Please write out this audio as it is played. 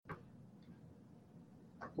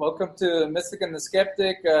Welcome to Mystic and the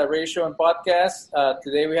Skeptic radio show and podcast.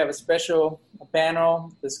 Today we have a special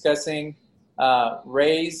panel discussing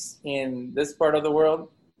race in this part of the world.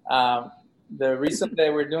 The reason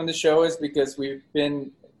that we're doing the show is because we've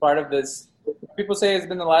been part of this. People say it's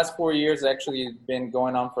been the last 4 years. Actually, it's been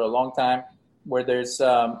going on for a long time, where there's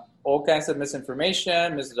all kinds of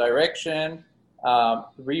misinformation, misdirection,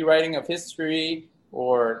 rewriting of history,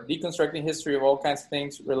 or deconstructing history of all kinds of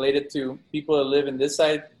things related to people that live in this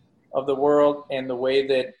side of the world and the way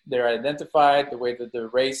that they're identified, the way that the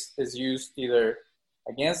race is used either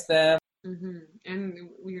against them. Mm-hmm. And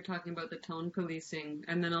we were talking about the tone policing,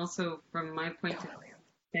 and then also from my point of view,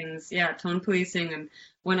 things, tone policing. And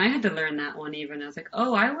when I had to learn that one, even I was like,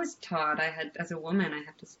 oh, I was taught as a woman, I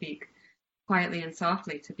have to speak quietly and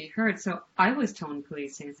softly to be heard. So I was tone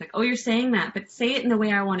policing. It's like, oh, you're saying that, but say it in the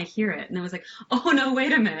way I want to hear it. And it was like, oh no,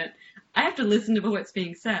 wait a minute. I have to listen to what's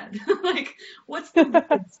being said. Like, what's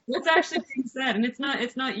actually being said? And it's not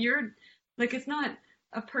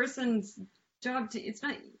a person's job to, it's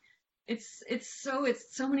so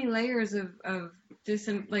many layers of this,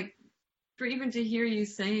 and like, for even to hear you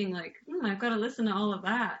saying like, I've got to listen to all of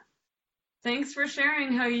that. Thanks for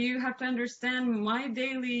sharing how you have to understand my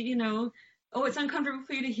daily, oh, it's uncomfortable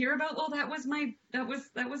for you to hear about. Well, that was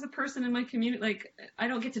a person in my community. Like, I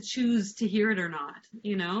don't get to choose to hear it or not,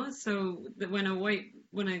 So when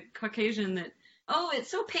a Caucasian that, oh,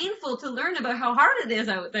 it's so painful to learn about how hard it is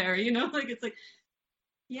out there, like, it's like,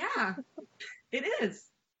 yeah, it is.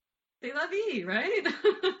 C'est la vie, right?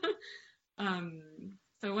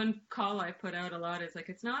 So one call I put out a lot is like,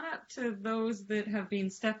 it's not up to those that have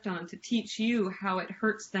been stepped on to teach you how it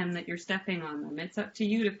hurts them that you're stepping on them. It's up to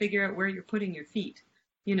you to figure out where you're putting your feet,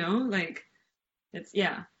 like, it's,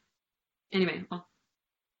 yeah. Anyway, well,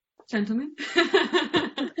 gentlemen.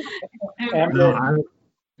 No,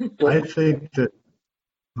 I think that,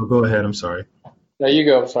 oh, go ahead, I'm sorry. There you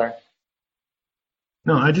go, sorry.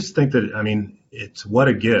 No, I just think that, it's what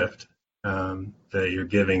a gift that you're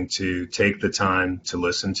giving to take the time to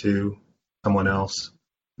listen to someone else,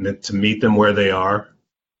 and to meet them where they are,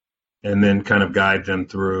 and then kind of guide them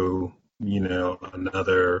through,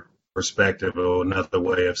 another perspective or another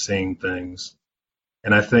way of seeing things.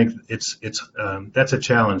 And I think it's that's a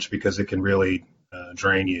challenge, because it can really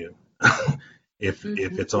drain you if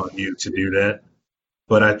it's on you to do that.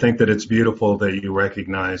 But I think that it's beautiful that you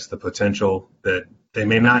recognize the potential, that they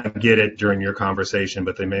may not get it during your conversation,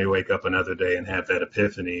 but they may wake up another day and have that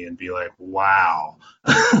epiphany and be like, wow,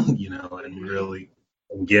 and really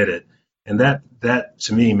get it. And that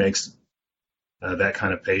to me makes that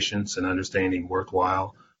kind of patience and understanding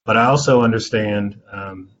worthwhile. But I also understand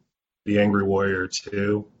the angry warrior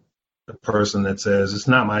too, the person that says, it's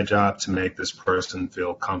not my job to make this person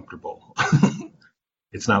feel comfortable.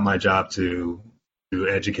 It's not my job to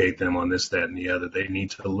educate them on this, that, and the other. They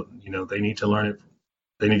need to, they need to learn it.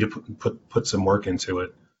 They need to put some work into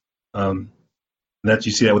it. That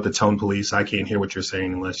you see that with the tone police. I can't hear what you're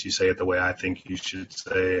saying unless you say it the way I think you should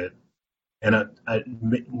say it. And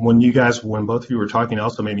when both of you were talking, it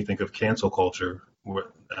also made me think of cancel culture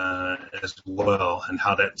as well, and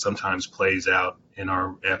how that sometimes plays out in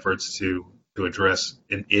our efforts to address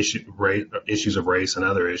issues of race and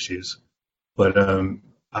other issues. But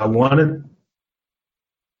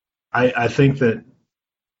I think that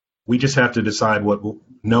we just have to decide we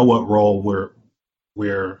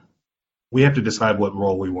have to decide what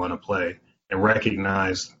role we want to play, and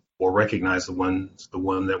recognize the one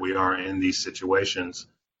that we are in these situations.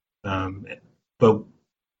 But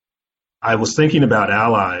I was thinking about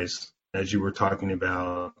allies as you were talking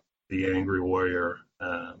about the angry warrior,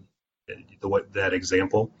 that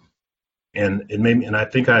example, and it made me, and I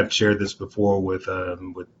think I've shared this before with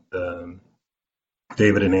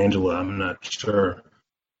David and Angela. I'm not sure.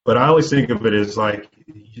 But I always think of it as like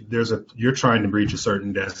you're trying to reach a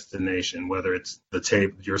certain destination, whether it's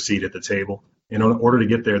your seat at the table. And in order to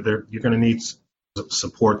get there, you're going to need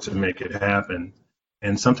support to make it happen.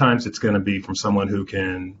 And sometimes it's going to be from someone who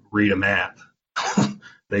can read a map.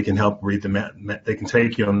 They can help read the map. They can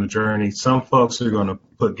take you on the journey. Some folks are going to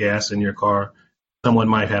put gas in your car. Someone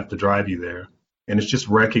might have to drive you there. And it's just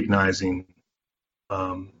seeing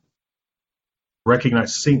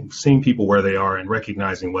people where they are, and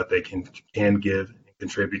recognizing what they can give and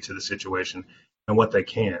contribute to the situation, and what they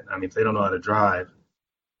can't. If they don't know how to drive,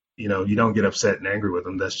 you don't get upset and angry with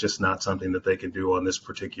them. That's just not something that they can do on this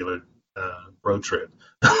particular road trip,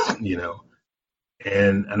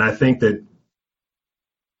 And I think that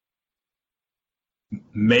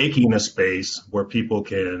making a space where people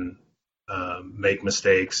can make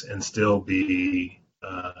mistakes and still be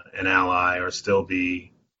an ally, or still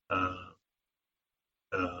be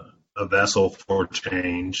a vessel for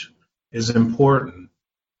change is important.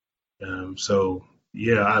 So,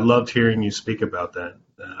 yeah, I loved hearing you speak about that.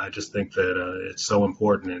 I just think that it's so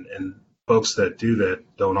important, and folks that do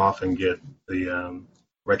that don't often get the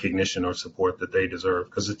recognition or support that they deserve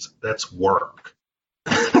because that's work.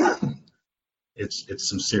 It's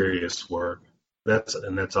some serious work. That's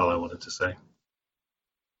all I wanted to say.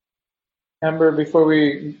 Amber, before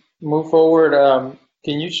we move forward,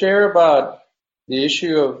 can you share about the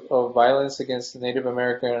issue of violence against Native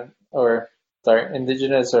American or sorry,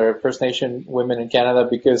 Indigenous or First Nation women in Canada?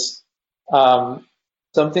 Because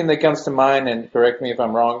something that comes to mind, and correct me if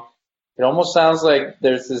I'm wrong, it almost sounds like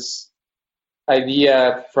there's this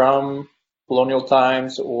idea from colonial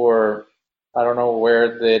times or I don't know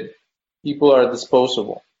where that people are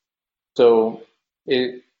disposable. So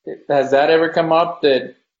has that ever come up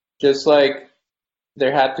that just like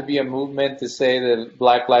there had to be a movement to say that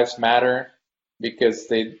Black Lives Matter because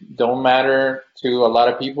they don't matter to a lot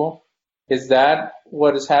of people? Is that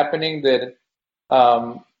what is happening, that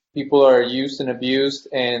people are used and abused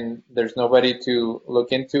and there's nobody to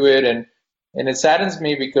look into it? And it saddens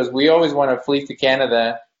me because we always want to flee to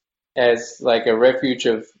Canada as like a refuge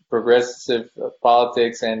of progressive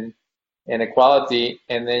politics and equality,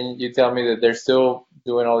 and then you tell me that they're still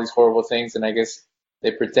doing all these horrible things, and I guess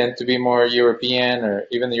they pretend to be more European, or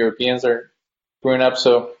even the Europeans are screwing up.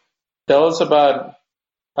 So tell us about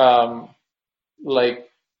um, like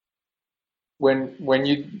when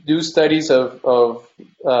you do studies of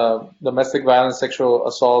domestic violence, sexual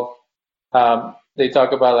assault, they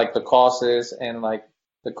talk about like the causes and like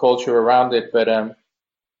the culture around it, but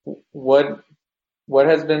what what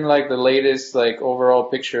has been like the latest like overall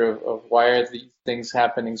picture of why are these things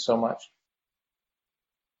happening so much?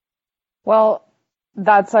 Well,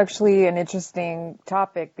 that's actually an interesting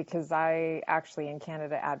topic because I actually in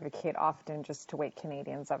Canada advocate often just to wake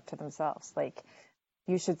Canadians up to themselves. Like,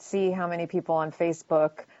 you should see how many people on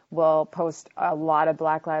Facebook will post a lot of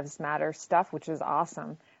Black Lives Matter stuff, which is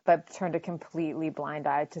awesome, but turned a completely blind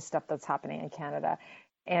eye to stuff that's happening in Canada.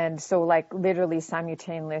 And so, like, literally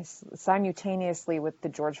simultaneously with the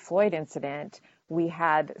George Floyd incident, we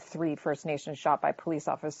had 3 First Nations shot by police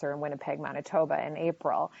officer in Winnipeg, Manitoba in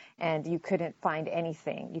April, and you couldn't find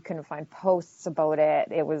anything. You couldn't find posts about it.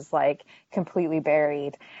 It was like completely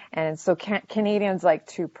buried. And so Canadians like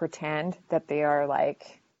to pretend that they are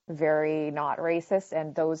like very not racist,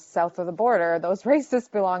 and those south of the border, those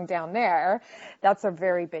racists belong down there. That's a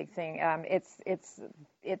very big thing.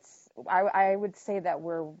 I would say that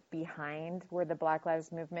we're behind where the Black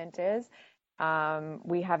Lives Movement is.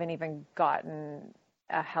 We haven't even gotten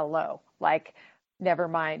a hello, like, never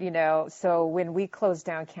mind, So when we closed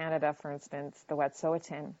down Canada, for instance, the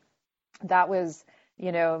Wet'suwet'en, that was,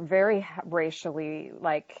 very racially,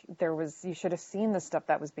 like, you should have seen the stuff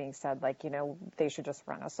that was being said, like, they should just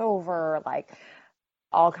run us over, like,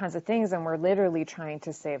 all kinds of things. And we're literally trying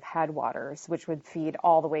to save headwaters, which would feed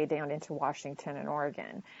all the way down into Washington and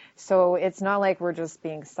Oregon. So it's not like we're just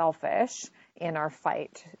being selfish in our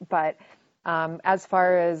fight, but as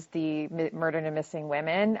far as the murdered and missing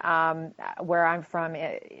women, where I'm from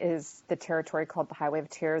is the territory called the Highway of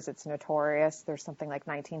Tears. It's notorious. There's something like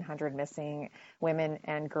 1,900 missing women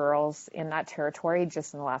and girls in that territory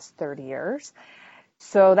just in the last 30 years.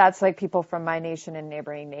 So that's like people from my nation and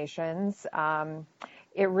neighboring nations.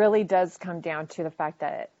 It really does come down to the fact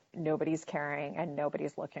that nobody's caring and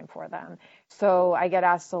nobody's looking for them. So I get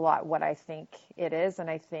asked a lot what I think it is, and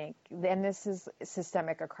I think, and this is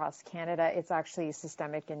systemic across Canada, it's actually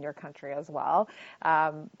systemic in your country as well,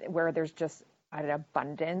 where there's just an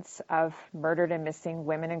abundance of murdered and missing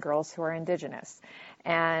women and girls who are Indigenous,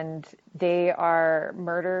 and they are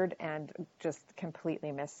murdered and just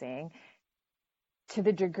completely missing, to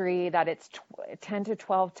the degree that it's 10 to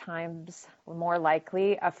 12 times more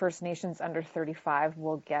likely a First Nations under 35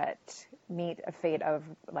 will meet a fate of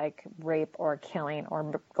like rape or killing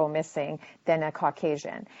or go missing than a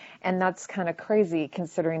Caucasian. And that's kind of crazy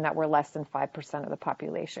considering that we're less than 5% of the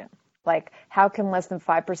population. Like, how can less than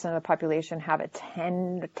 5% of the population have a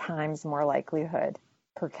 10 times more likelihood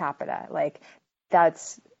per capita? Like,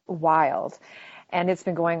 that's wild. And it's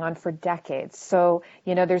been going on for decades. So,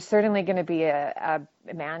 there's certainly going to be a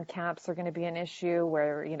man camps are going to be an issue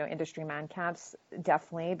where, industry man camps,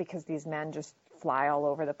 definitely, because these men just fly all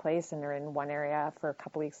over the place and they're in one area for a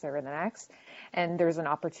couple weeks, they're in the next. And there's an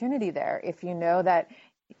opportunity there. If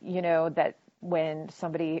that when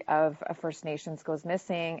somebody of a First Nations goes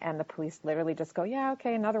missing and the police literally just go, yeah,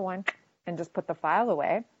 okay, another one, and just put the file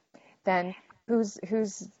away, then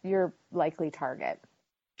who's your likely target?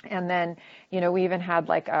 And then, we even had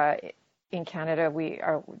like in Canada,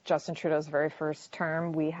 Justin Trudeau's very first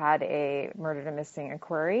term, we had a murdered and missing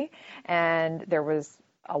inquiry, and there was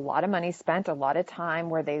a lot of money spent, a lot of time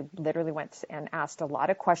where they literally went and asked a lot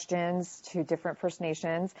of questions to different First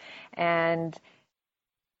Nations, and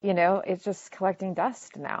it's just collecting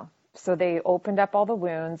dust now. So they opened up all the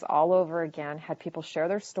wounds all over again, had people share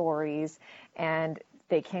their stories, and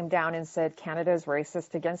they came down and said Canada is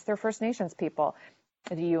racist against their First Nations people.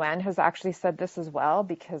 The UN has actually said this as well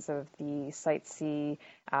because of the Site C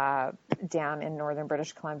dam in northern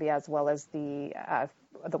British Columbia, as well as the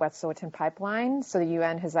Wet'suwet'en pipeline. So the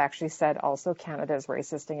UN has actually said also Canada is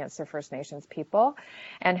racist against their First Nations people,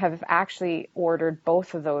 and have actually ordered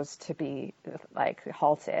both of those to be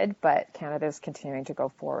halted. But Canada is continuing to go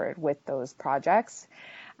forward with those projects,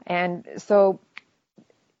 and so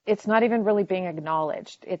it's not even really being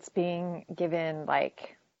acknowledged. It's being given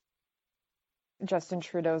Justin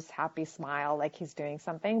Trudeau's happy smile, like he's doing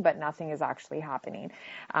something, but nothing is actually happening.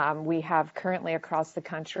 We have currently across the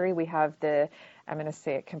country, we have I'm going to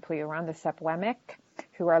say it completely wrong, the Secwepemc,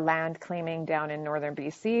 who are land claiming down in northern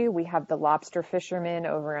BC. We have the lobster fishermen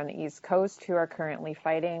over on the East Coast who are currently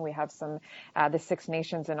fighting. We have the Six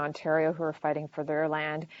Nations in Ontario who are fighting for their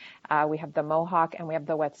land. We have the Mohawk and we have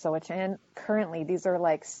the Wet'suwet'en. Currently, these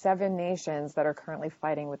are 7 nations that are currently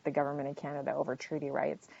fighting with the government of Canada over treaty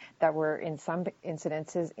rights that were in some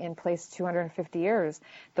incidences in place 250 years.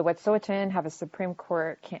 The Wet'suwet'en have a Supreme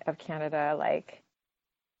Court of Canada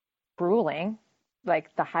ruling.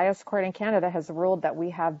 The highest court in Canada has ruled that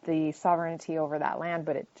we have the sovereignty over that land,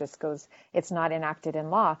 but it's not enacted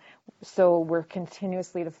in law. So we're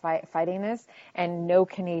continuously fighting this, and no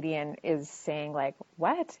Canadian is saying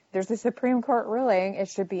what? There's a Supreme Court ruling, it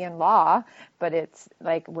should be in law, but it's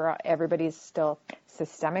everybody's still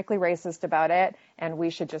systemically racist about it, and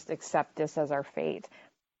we should just accept this as our fate.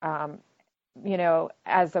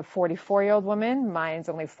 As a 44-year-old woman, mine's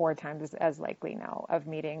only 4 times as likely now of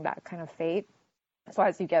meeting that kind of fate. So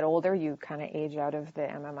as you get older, you kind of age out of the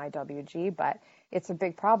MMIWG, but it's a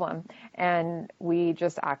big problem, and we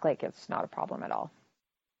just act like it's not a problem at all.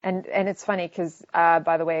 And it's funny because,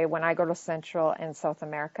 by the way, when I go to Central and South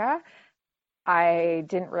America, I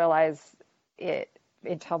didn't realize it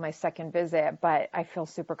until my second visit, but I feel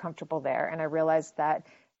super comfortable there, and I realized that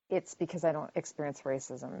it's because I don't experience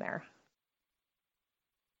racism there.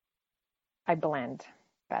 I blend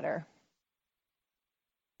better.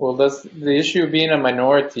 Well, that's the issue of being a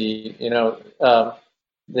minority. The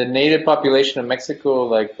native population of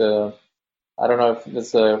Mexico, I don't know if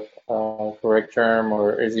that's a correct term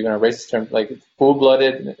or is even a racist term,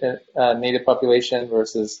 full-blooded native population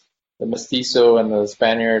versus the mestizo and the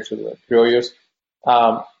Spaniards or the criollos.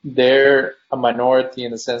 They're a minority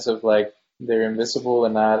in the sense of they're invisible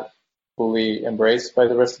and not fully embraced by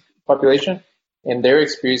the rest of the population, and they're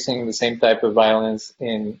experiencing the same type of violence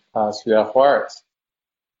in Ciudad Juarez.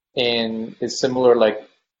 And it's similar,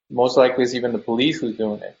 most likely it's even the police who's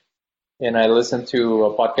doing it. And I listened to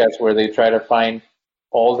a podcast where they try to find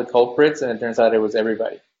all the culprits, and it turns out it was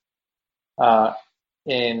everybody.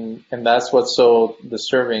 And that's what's so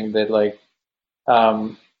disturbing, that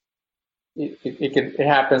it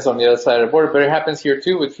happens on the other side of the border, but it happens here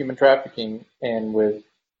too with human trafficking and with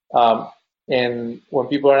and when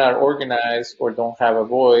people are not organized or don't have a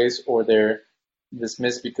voice or they're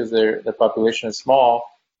dismissed because the population is small,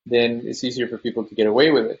 then it's easier for people to get away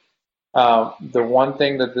with it. The one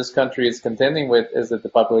thing that this country is contending with is that the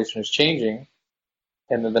population is changing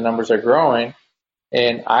and that the numbers are growing.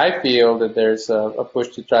 And I feel that there's a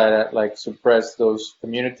push to try to suppress those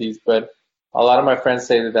communities. But a lot of my friends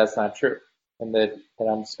say that that's not true and that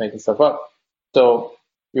I'm just making stuff up. So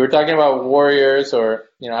you were talking about warriors, or,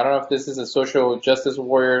 I don't know if this is a social justice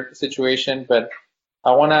warrior situation, but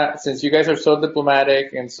I want to, since you guys are so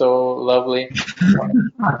diplomatic and so lovely,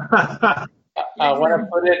 I want to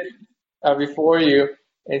put it before you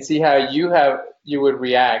and see how you would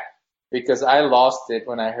react, because I lost it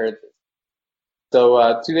when I heard this.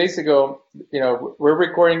 So 2 days ago, we're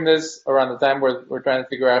recording this around the time where we're trying to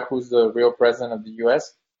figure out who's the real president of the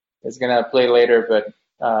U.S. It's going to play later, but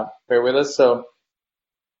bear with us. So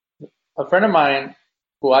a friend of mine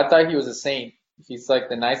who I thought he was a saint, he's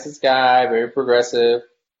the nicest guy, very progressive.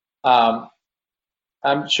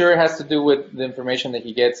 I'm sure it has to do with the information that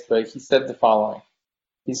he gets, but he said the following.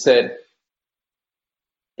 He said,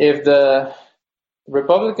 if the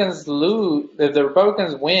Republicans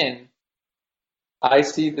win, I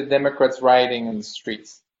see the Democrats rioting in the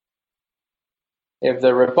streets. If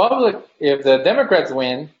the Democrats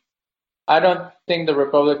win, I don't think the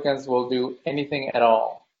Republicans will do anything at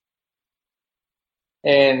all.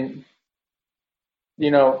 And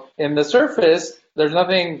in the surface, there's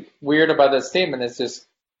nothing weird about that statement. It's just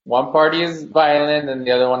one party is violent and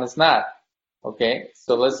the other one is not. Okay,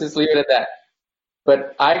 so let's just leave it at that.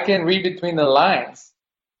 But I can read between the lines,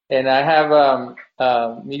 and I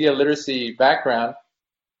have media literacy background,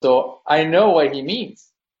 so I know what he means.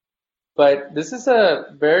 But this is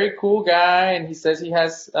a very cool guy, and he says he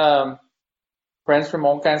has friends from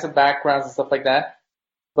all kinds of backgrounds and stuff like that.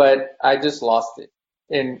 But I just lost it,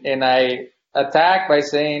 and I attacked by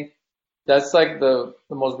saying that's like the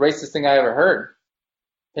most racist thing I ever heard.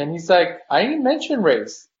 And he's like, I didn't mention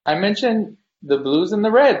race. I mentioned the blues and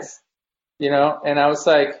the reds, and I was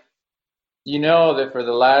like, that for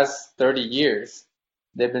the last 30 years,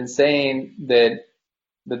 they've been saying that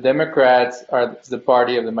the Democrats are the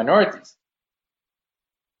party of the minorities.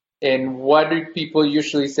 And what do people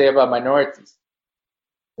usually say about minorities?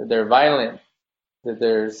 That they're violent, that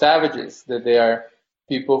they're savages, that they are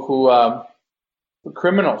people who are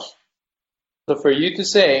criminals. So for you to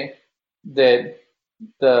say that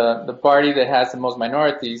the party that has the most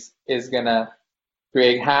minorities is going to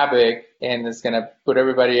create havoc and is going to put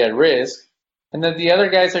everybody at risk, and that the other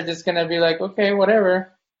guys are just going to be like, okay,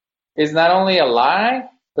 whatever, is not only a lie,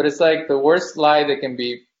 but it's like the worst lie that can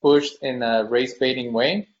be pushed in a race-baiting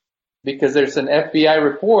way, because there's an FBI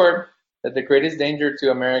report that the greatest danger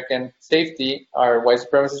to American safety are white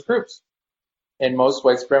supremacist groups. And most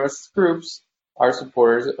white supremacist groups are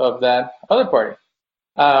supporters of that other party.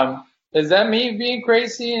 Is that me being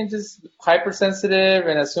crazy and just hypersensitive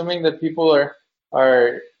and assuming that people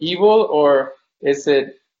are evil, or is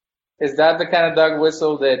that the kind of dog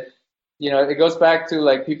whistle that, it goes back to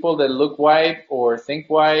like people that look white or think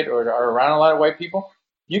white or are around a lot of white people?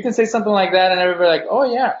 You can say something like that and everybody like, oh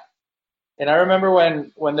yeah. And I remember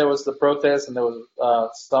when there was the protest and there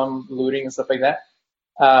was some looting and stuff like that,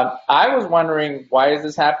 I was wondering, why is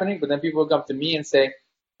this happening? But then people would come to me and say,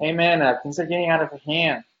 hey man, things are getting out of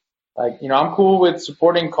hand. Like, I'm cool with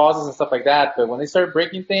supporting causes and stuff like that, but when they start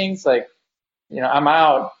breaking things, like, I'm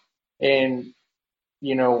out. And,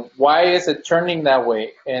 why is it turning that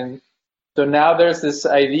way? And so now there's this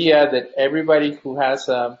idea that everybody who has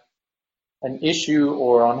an issue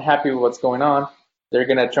or unhappy with what's going on, they're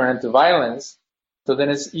going to turn into violence. So then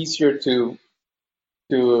it's easier to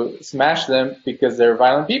smash them because they're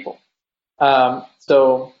violent people.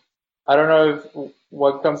 So I don't know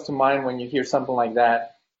what comes to mind when you hear something like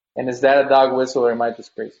that. And is that a dog whistle, or am I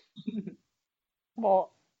just crazy?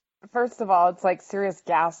 Well, first of all, it's like serious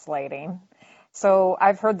gaslighting. So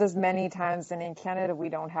I've heard this many times, and in Canada, we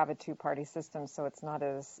don't have a two-party system, so it's not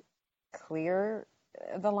as clear,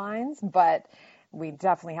 the lines, but we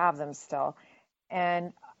definitely have them still.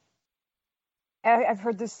 And I've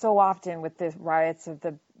heard this so often with the riots of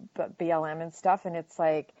the BLM and stuff, and it's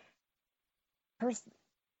like, first,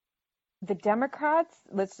 the Democrats,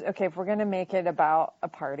 if we're going to make it about a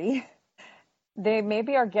party, they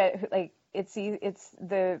maybe are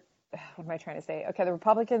what am I trying to say? Okay, the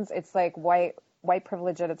Republicans, it's like white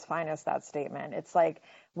privilege at its finest, that statement. It's like,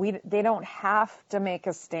 they don't have to make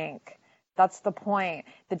a stink. That's the point.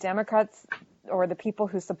 The Democrats or the people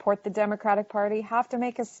who support the Democratic Party have to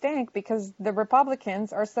make a stink because the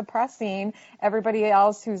Republicans are suppressing everybody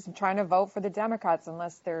else who's trying to vote for the Democrats,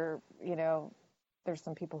 unless they're, there's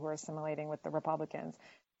some people who are assimilating with the Republicans.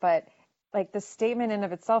 But like, the statement in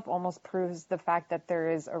of itself almost proves the fact that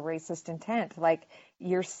there is a racist intent. Like,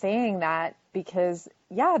 you're saying that because,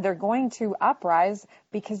 yeah, they're going to uprise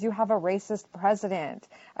because you have a racist president,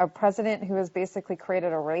 a president who has basically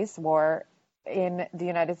created a race war in the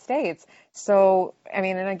United States. So, I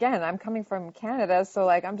mean, and again, I'm coming from Canada, so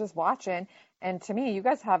like, I'm just watching, and to me, you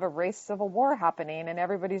guys have a race civil war happening and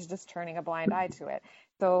everybody's just turning a blind eye to it.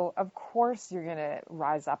 So of course you're going to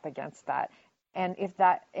rise up against that. And if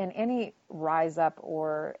that, in any rise up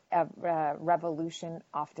or revolution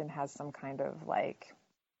often has some kind of like,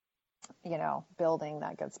 building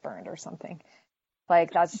that gets burned or something.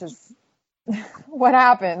 Like, that's just what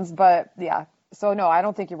happens. But yeah, so no, I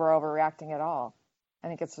don't think you were overreacting at all. I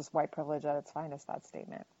think it's just white privilege at its finest, that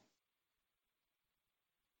statement.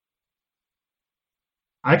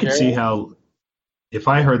 I could see how, if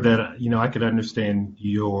I heard that, I could understand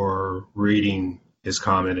your reading his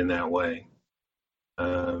comment in that way.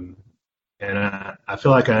 And I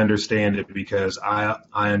feel like I understand it because I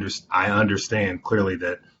understand clearly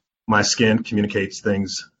that my skin communicates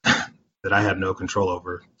things that I have no control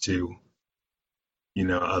over to,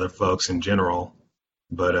 other folks in general,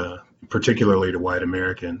 but particularly to white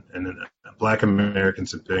American. And then Black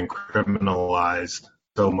Americans have been criminalized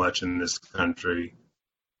so much in this country.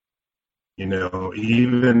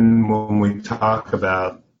 Even when we talk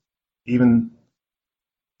about, even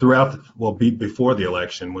throughout, before the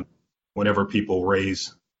election, when whenever people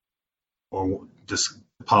raise or just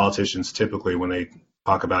politicians typically when they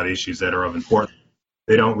talk about issues that are of importance,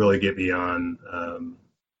 they don't really get beyond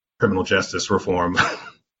criminal justice reform,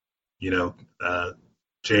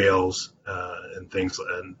 jails and things,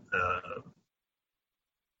 and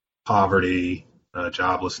poverty,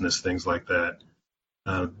 joblessness, things like that.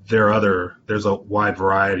 There's a wide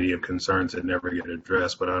variety of concerns that never get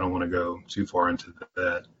addressed, but I don't want to go too far into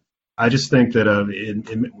that. I just think that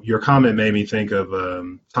your comment made me think of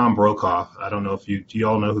Tom Brokaw. I don't know do you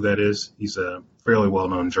all know who that is? He's a fairly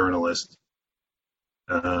well-known journalist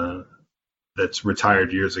that's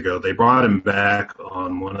retired years ago. They brought him back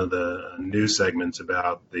on one of the news segments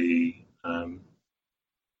about the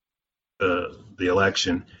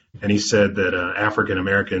election, and he said that African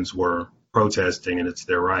Americans were protesting, and it's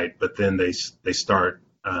their right, but then they start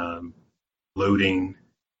looting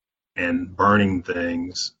and burning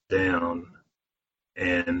things down,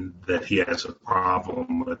 and that he has a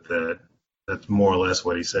problem with that. That's more or less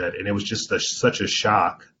what he said, and it was just such a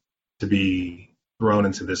shock to be thrown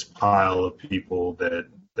into this pile of people that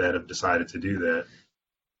have decided to do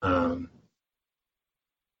that,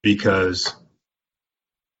 because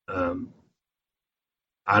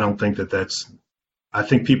I don't think that's. I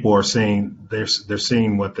think people are seeing they're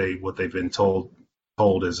seeing what they've been told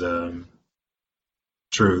as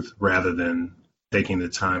truth, rather than taking the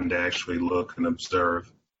time to actually look and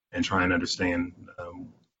observe and try and understand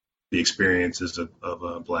the experiences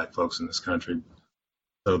of Black folks in this country.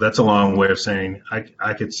 So that's a long way of saying I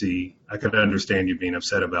could understand you being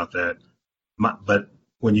upset about that. But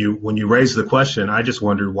when you raised the question, I just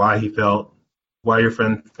wondered why your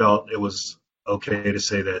friend felt it was okay to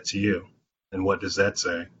say that to you. And what does that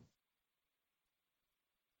say?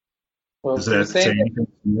 Well, does that say anything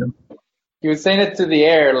to you? He was saying it to the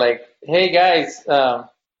air, like, hey guys,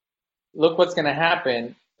 look what's going to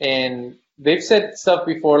happen. And they've said stuff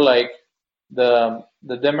before, like the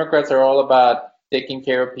Democrats are all about taking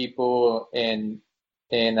care of people and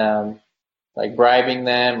like bribing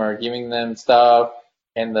them or giving them stuff,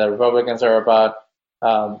 and the Republicans are about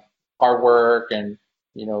hard work and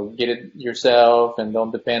get it yourself and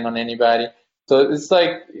don't depend on anybody. So it's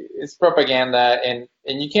like it's propaganda, and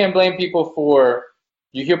you can't blame people for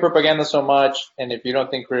you hear propaganda so much, and if you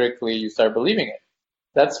don't think critically, you start believing it.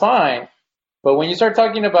 That's fine, but when you start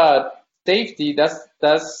talking about safety,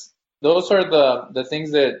 those are the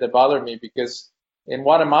things that bother me, because in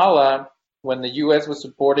Guatemala, when the U.S. was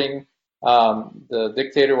supporting the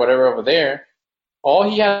dictator, whatever over there, all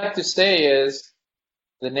he had to say is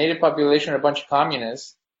the native population are a bunch of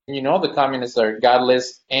communists, and the communists are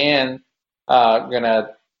godless and gonna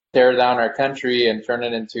tear down our country and turn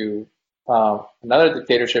it into another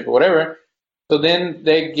dictatorship or whatever. So then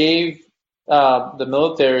they gave the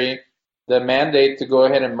military the mandate to go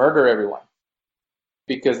ahead and murder everyone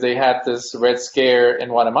because they had this Red Scare in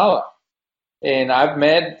Guatemala. And I've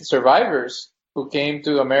met survivors who came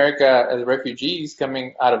to America as refugees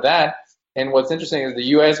coming out of that. And what's interesting is the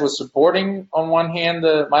U.S. was supporting, on one hand,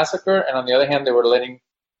 the massacre, and on the other hand, they were letting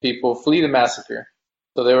people flee the massacre.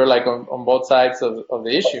 So they were like on both sides of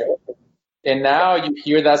the issue. And now you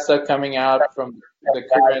hear that stuff coming out from the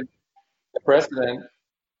current president,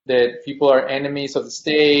 that people are enemies of the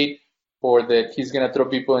state, or that he's going to throw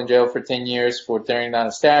people in jail for 10 years for tearing down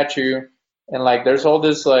a statue. And like there's all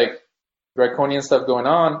this like draconian stuff going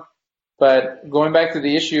on. But going back to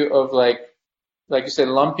the issue of like you said,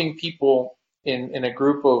 lumping people in a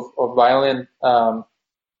group of violent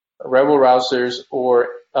rebel rousers or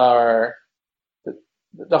are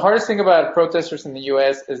the hardest thing about protesters in the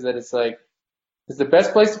U.S. is that it's like it's the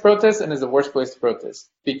best place to protest and it's the worst place to protest,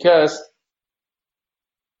 because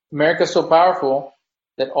America's so powerful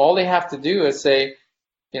that all they have to do is say,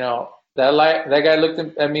 that guy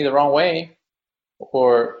looked at me the wrong way,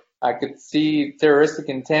 or I could see terroristic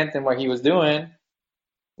intent in what he was doing,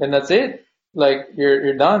 and that's it. Like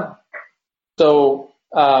you're done. So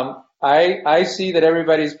I see that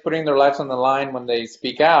everybody's putting their lives on the line when they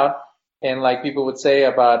speak out, and like people would say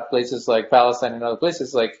about places like Palestine and other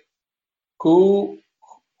places, like who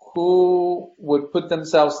would put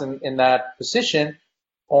themselves in that position?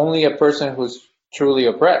 Only a person who's truly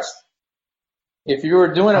oppressed. If you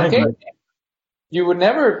were doing okay, you would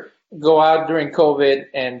never go out during COVID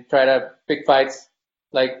and try to pick fights.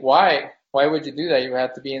 Like why? Why would you do that? You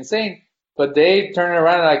have to be insane. But they turn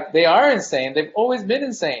around like they are insane. They've always been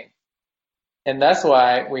insane. And that's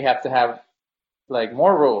why we have to have like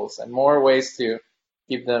more rules and more ways to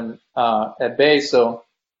keep them at bay. So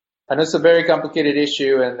I know it's a very complicated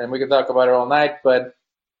issue, and we can talk about it all night, but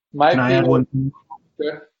Can I add one thing?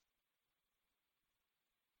 Sure.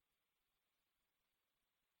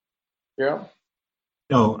 Gerald?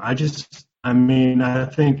 No, I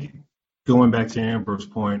think going back to Amber's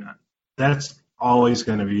point, that's always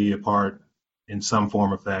going to be a part in some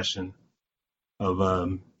form or fashion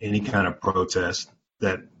of any kind of protest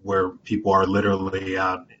that where people are literally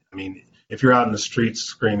out. I mean, if you're out in the streets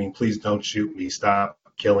screaming, please don't shoot me, stop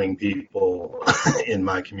killing people in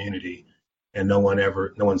my community, and no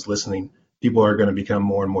one's listening, people are going to become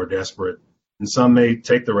more and more desperate. And some may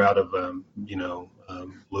take the route of,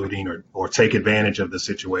 looting or take advantage of the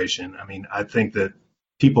situation. I mean, I think that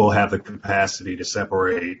people have the capacity to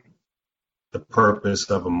separate the purpose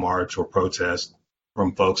of a march or protest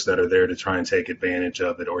from folks that are there to try and take advantage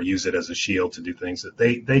of it or use it as a shield to do things that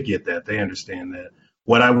they get that, they understand that.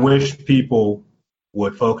 What I wish people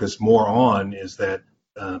would focus more on is that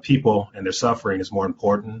people and their suffering is more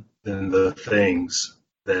important than the things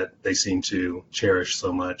that they seem to cherish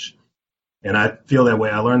so much. And I feel that way.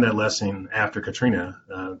 I learned that lesson after Katrina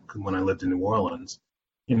when I lived in New Orleans.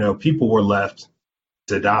 People were left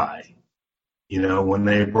to die. When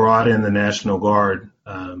they brought in the National Guard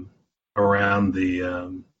around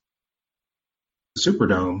the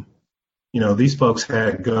Superdome, these folks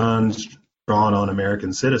had guns drawn on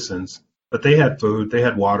American citizens, but they had food, they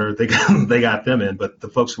had water, they got them in. But the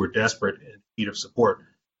folks who were desperate in need of support,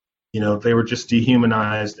 they were just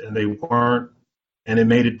dehumanized, and they weren't. And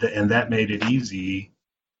that made it easy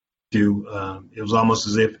to. It was almost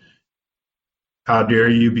as if, how dare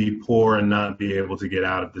you be poor and not be able to get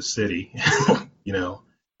out of the city?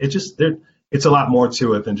 It's a lot more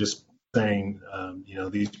to it than just saying,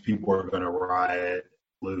 these people are going to riot,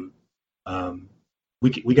 loot.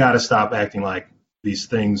 We got to stop acting like these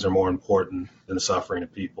things are more important than the suffering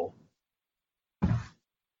of people.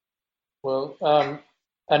 Well,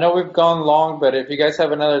 I know we've gone long, but if you guys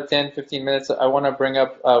have another 10, 15 minutes, I want to bring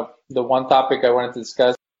up the one topic I wanted to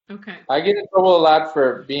discuss. Okay. I get in trouble a lot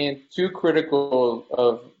for being too critical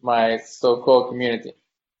of my so-called community.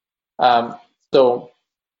 So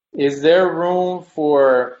is there room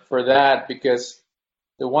for that? Because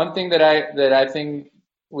the one thing that I think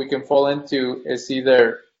we can fall into is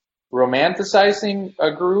either romanticizing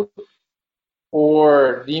a group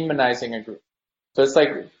or demonizing a group. So it's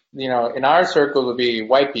like, in our circle would be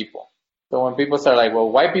white people. So when people start like,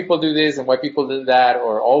 well, white people do this and white people do that,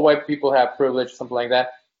 or all white people have privilege, something like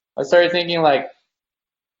that, I started thinking like,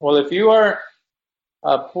 well, if you are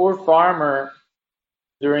a poor farmer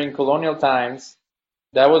during colonial times,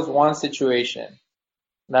 that was one situation.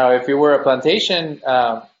 Now, if you were a plantation,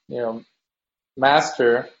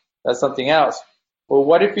 master, that's something else. Well,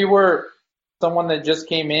 what if you were someone that just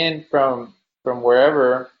came in from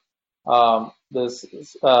wherever, this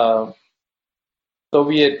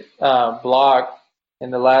Soviet bloc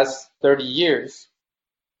in the last 30 years?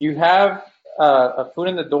 You have a foot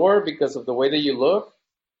in the door because of the way that you look,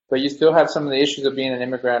 but you still have some of the issues of being an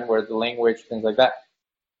immigrant, where the language, things like that.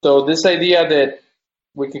 So this idea that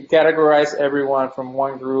we could categorize everyone from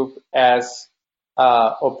one group as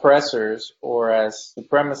oppressors or as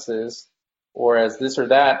supremacists or as this or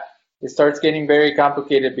that, it starts getting very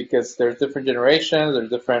complicated because there's different generations,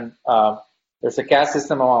 there's a caste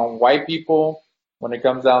system among white people when it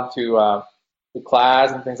comes down to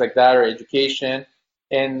class and things like that, or education,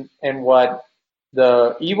 and what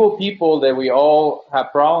the evil people that we all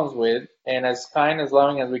have problems with, and as kind, as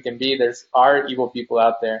loving as we can be, there's our evil people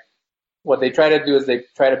out there. What they try to do is they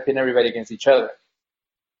try to pin everybody against each other.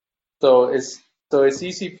 So it's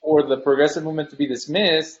easy for the progressive movement to be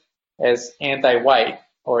dismissed as anti-white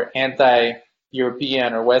or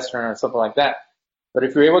anti-European or Western or something like that. But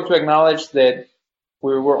if you're able to acknowledge that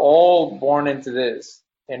we were all born into this,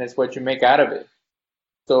 and it's what you make out of it.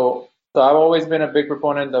 So I've always been a big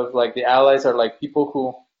proponent of like the allies are like people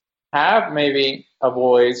who have maybe a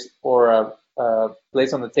voice or a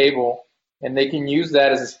place on the table, and they can use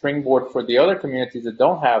that as a springboard for the other communities that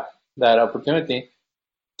don't have that opportunity.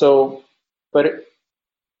 So, but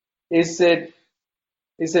is it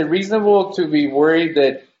reasonable to be worried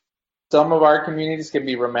that some of our communities can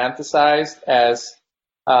be romanticized as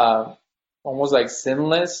almost like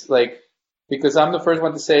sinless? Like, because I'm the first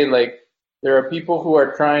one to say, like, there are people who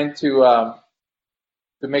are trying to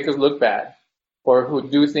make us look bad, or who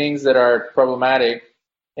do things that are problematic,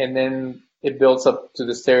 and then it builds up to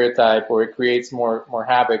the stereotype, or it creates more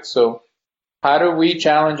havoc. So how do we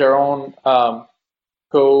challenge our own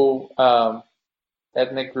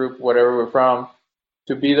ethnic group, whatever we're from,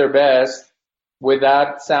 to be their best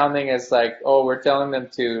without sounding as like, oh, we're telling them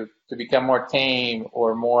to become more tame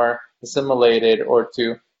or more assimilated, or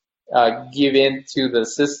to give in to the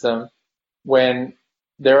system, when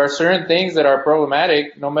there are certain things that are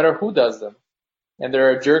problematic no matter who does them, and there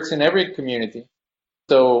are jerks in every community.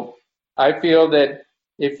 So I feel that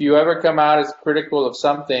if you ever come out as critical of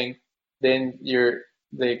something, then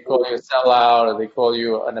they call you a sellout or they call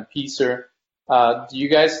you an appeaser. Do you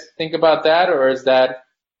guys think about that, or is that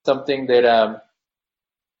something that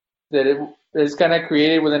that it is kind of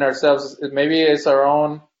created within ourselves? Maybe it's our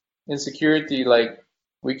own insecurity, like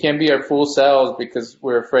we can't be our full selves because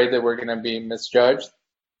we're afraid that we're going to be misjudged.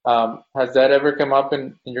 Has that ever come up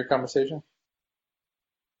in your conversation?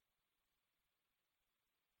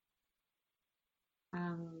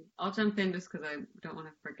 I'll jump in just because I don't want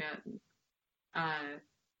to forget.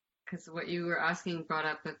 Because what you were asking brought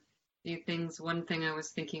up a few things. One thing I was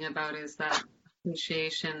thinking about is that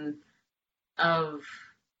appreciation of,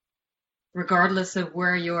 regardless of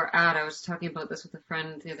where you're at. I was talking about this with a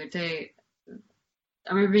friend the other day.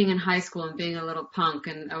 I remember being in high school and being a little punk,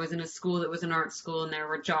 and I was in a school that was an art school, and there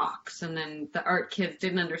were jocks, and then the art kids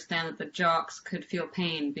didn't understand that the jocks could feel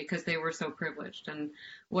pain because they were so privileged. And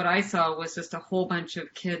what I saw was just a whole bunch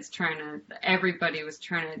of kids everybody was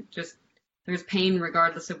trying to just, there's pain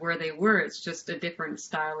regardless of where they were. It's just a different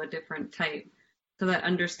style, a different type. So that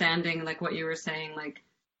understanding, like what you were saying, like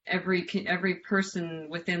every person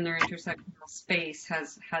within their intersectional space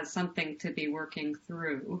has something to be working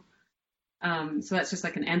through. So that's just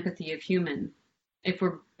like an empathy of human. If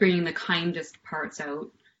we're bringing the kindest parts out,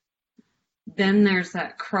 then there's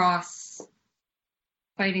that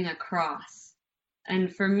fighting a cross.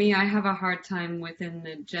 And for me, I have a hard time within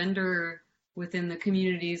the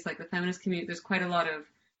communities, like the feminist community, there's quite a lot of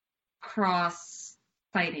cross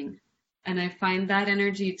fighting. And I find that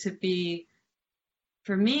energy to be,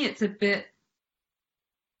 for me,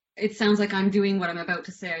 it sounds like I'm doing what I'm about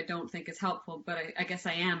to say I don't think is helpful, but I guess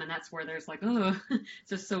I am, and that's where there's like, oh,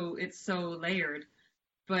 it's so layered.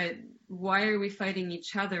 But why are we fighting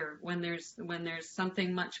each other when there's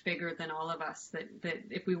something much bigger than all of us that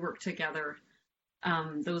if we work together,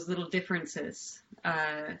 those little differences,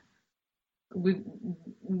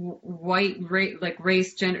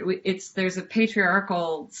 race, gender, there's a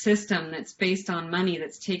patriarchal system that's based on money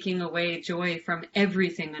that's taking away joy from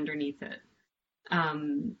everything underneath it.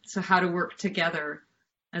 So how to work together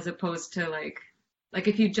as opposed to like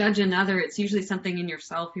if you judge another, it's usually something in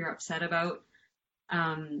yourself you're upset about.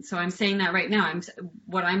 So I'm saying that right now.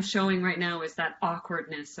 What I'm showing right now is that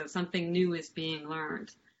awkwardness. So something new is being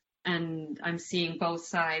learned, and I'm seeing both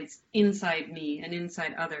sides inside me and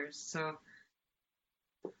inside others. So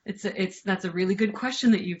that's a really good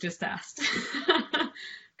question that you've just asked,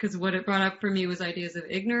 because what it brought up for me was ideas of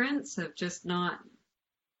ignorance, of just not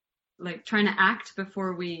like trying to act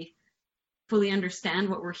before we fully understand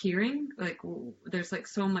what we're hearing. Like there's like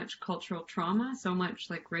so much cultural trauma, so much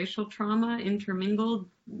like racial trauma intermingled,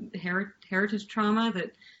 heritage trauma,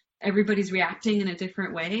 that everybody's reacting in a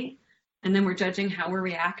different way, and then we're judging how we're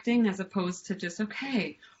reacting as opposed to just,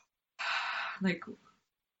 okay, like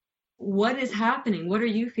what is happening? What are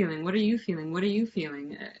you feeling? What are you feeling? What are you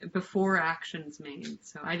feeling before action's made?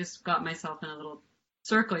 So I just got myself in a little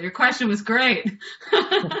circle. Your question was great.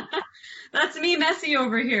 That's me messy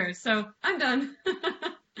over here. So I'm done.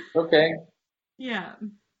 Okay. Yeah.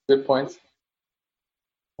 Good points.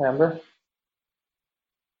 Amber?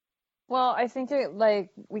 Well, I think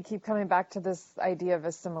we keep coming back to this idea of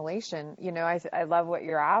assimilation. I love what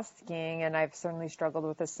you're asking, and I've certainly struggled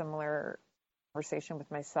with a similar conversation with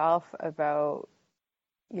myself about,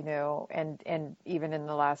 and even in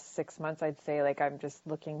the last 6 months, I'd say like I'm just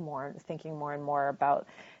thinking more and more about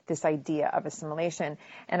this idea of assimilation.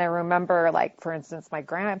 And I remember, like, for instance, my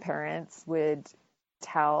grandparents would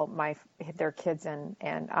tell their kids and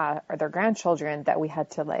or their grandchildren that we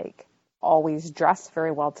had to like always dress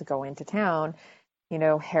very well to go into town,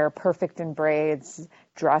 hair perfect in braids,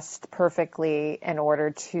 dressed perfectly in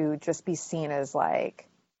order to just be seen as like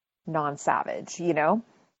non-savage,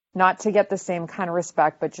 not to get the same kind of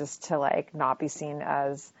respect, but just to like not be seen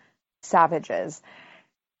as savages.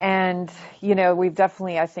 And, we've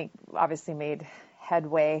definitely, I think, obviously made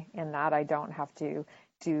headway in that. I don't have to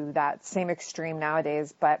do that same extreme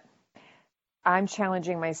nowadays, but I'm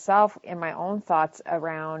challenging myself in my own thoughts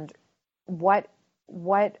around what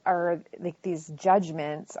are like these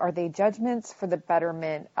judgments. Are they judgments for the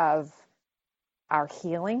betterment of our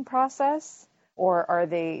healing process, or are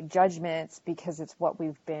they judgments because it's what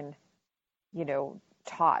we've been,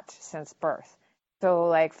 taught since birth? So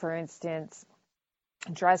like, for instance,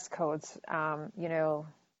 dress codes,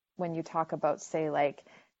 when you talk about, say, like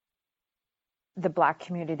the Black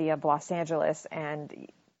community of Los Angeles and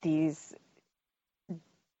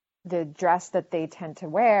the dress that they tend to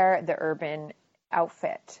wear, the urban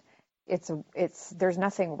outfit, there's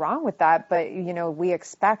nothing wrong with that, but we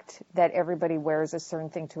expect that everybody wears a certain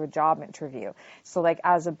thing to a job interview. So like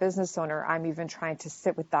as a business owner, I'm even trying to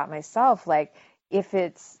sit with that myself. Like if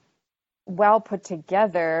it's well put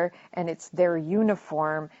together and it's their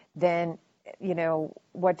uniform, then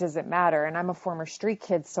what does it matter? And I'm a former street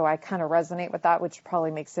kid, so I kind of resonate with that, which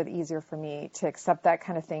probably makes it easier for me to accept that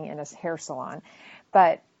kind of thing in a hair salon.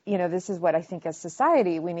 But this is what I think as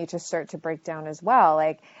society we need to start to break down as well.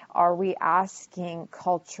 Like, are we asking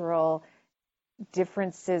cultural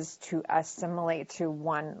differences to assimilate to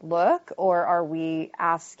one look, or are we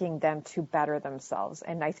asking them to better themselves?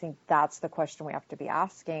 And I think that's the question we have to be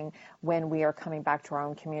asking when we are coming back to our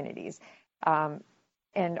own communities.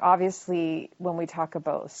 And obviously, when we talk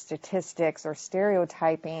about statistics or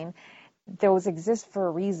stereotyping, those exist for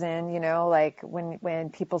a reason, like when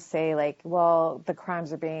people say like, well, the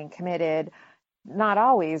crimes are being committed. Not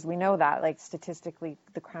always. We know that, like, statistically,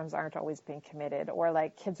 the crimes aren't always being committed, or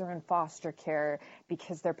like kids are in foster care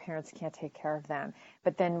because their parents can't take care of them.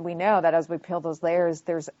 But then we know that as we peel those layers,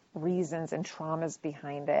 there's reasons and traumas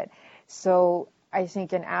behind it. So I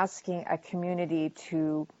think in asking a community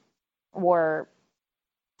or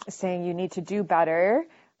saying you need to do better,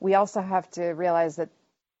 we also have to realize that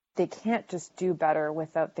they can't just do better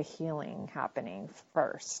without the healing happening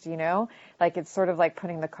first, like it's sort of like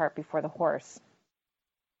putting the cart before the horse,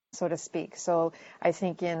 so to speak. So I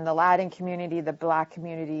think in the Latin community, the Black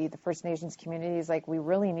community, the First Nations communities, like we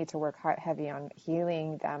really need to work heavy on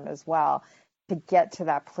healing them as well to get to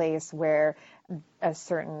that place where a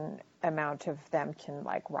certain amount of them can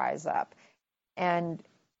like rise up. And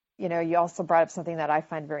you also brought up something that I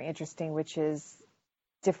find very interesting, which is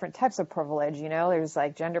different types of privilege. There's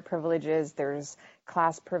like gender privileges, there's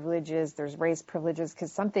class privileges, there's race privileges.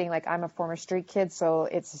 Because something like, I'm a former street kid, so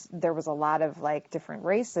there was a lot of like different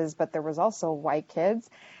races, but there was also white kids.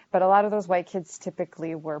 But a lot of those white kids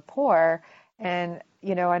typically were poor. And,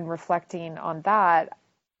 and reflecting on that,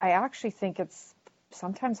 I actually think it's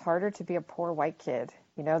sometimes harder to be a poor white kid.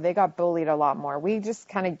 They got bullied a lot more. We just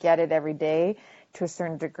kind of get it every day to a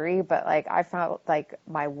certain degree, but like I found like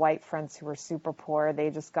my white friends who were super poor,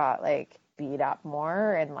 they just got like beat up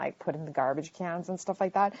more and like put in the garbage cans and stuff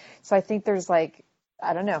like that. So I think there's like,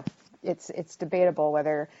 I don't know, it's debatable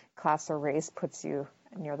whether class or race puts you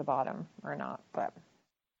near the bottom or not,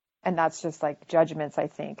 and that's just like judgments, I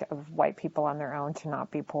think, of white people on their own to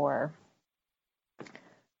not be poor.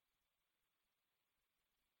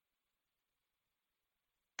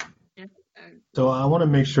 So I want to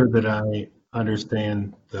make sure that I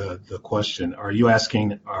understand the question. Are you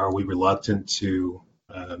asking, are we reluctant to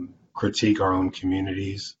critique our own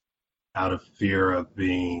communities out of fear of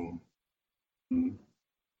being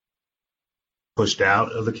pushed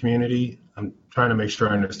out of the community? I'm trying to make sure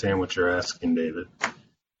I understand what you're asking, David.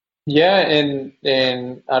 Yeah,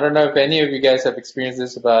 and I don't know if any of you guys have experienced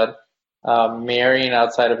this about marrying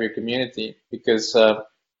outside of your community, because I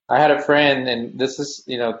had a friend, and this is,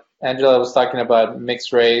 Angela was talking about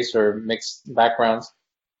mixed race or mixed backgrounds.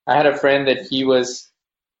 I had a friend that he was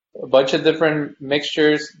a bunch of different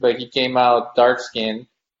mixtures, but he came out dark skinned.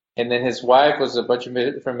 And then his wife was a bunch of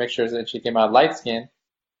different mixtures, and she came out light skinned.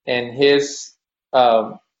 And his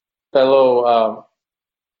fellow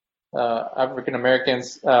African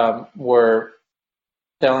Americans were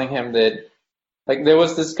telling him that, like, there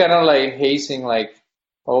was this kind of like hazing, like,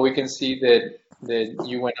 oh, we can see that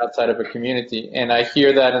you went outside of a community. And I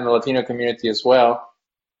hear that in the Latino community as well.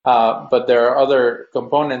 But there are other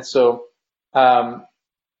components. So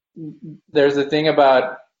there's the thing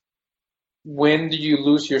about, when do you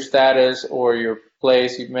lose your status or your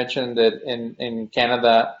place? You mentioned that in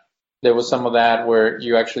Canada, there was some of that where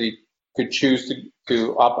you actually could choose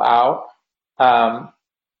to opt out.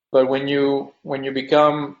 But when you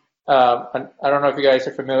become, I don't know if you guys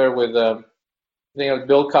are familiar with, I think it was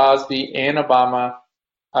Bill Cosby and Obama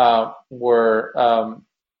were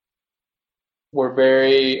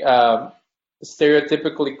very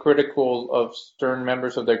stereotypically critical of certain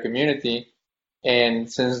members of their community,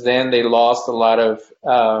 and since then they lost a lot of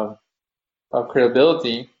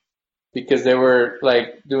credibility because they were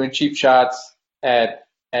like doing cheap shots at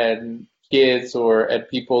kids or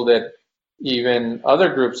at people that even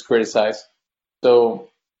other groups criticize. So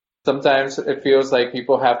sometimes it feels like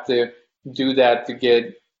people have to do that to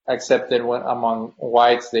get accepted among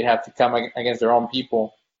whites. They have to come against their own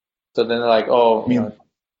people. So then they're like, oh,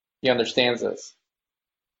 he understands us.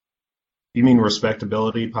 You mean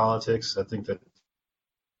respectability politics? I think that.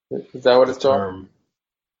 Is that what it's called?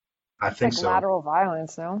 I think like so. Lateral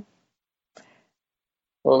violence, no?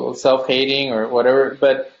 Well, self-hating or whatever.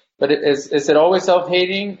 But But is it always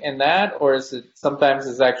self-hating in that, or is it sometimes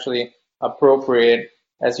it's actually appropriate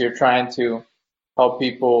as you're trying to help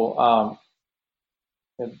people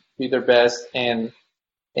be their best and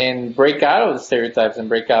break out of the stereotypes and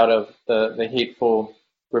break out of the hateful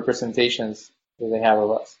representations that they have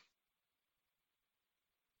of us?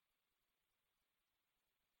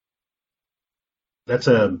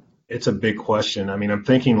 It's a big question. I mean, I'm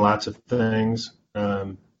thinking lots of things.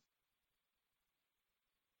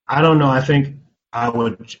 I don't know. I think I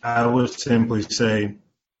would simply say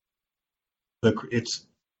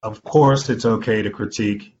of course it's okay to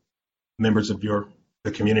critique members of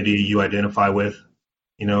the community you identify with,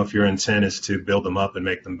 if your intent is to build them up and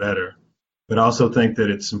make them better. But I also think that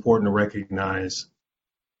it's important to recognize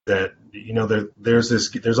that,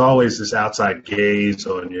 there's always this outside gaze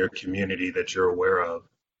on your community that you're aware of.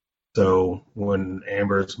 So when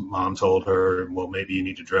Amber's mom told her, well, maybe you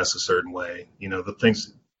need to dress a certain way, the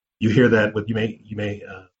things you hear that, but you may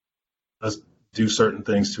do certain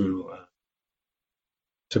things to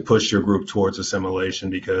push your group towards assimilation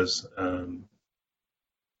because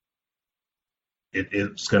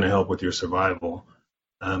it's going to help with your survival.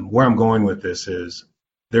 Where I'm going with this is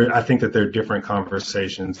I think that there are different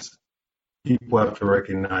conversations. People have to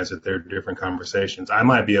recognize that there are different conversations. I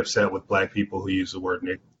might be upset with Black people who use the word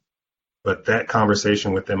nigger, but that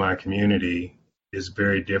conversation within my community is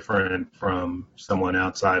very different from someone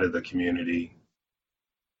outside of the community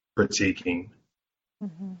critiquing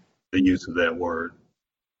the use of that word.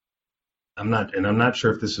 I'm not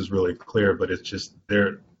sure if this is really clear, but it's just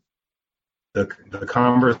the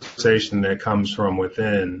conversation that comes from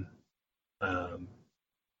within.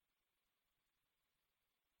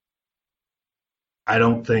 I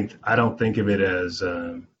don't think of it as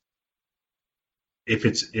if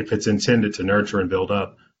it's intended to nurture and build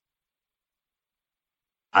up.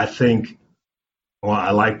 I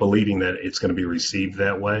like believing that it's going to be received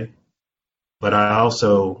that way, but I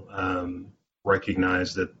also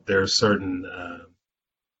recognize that there are certain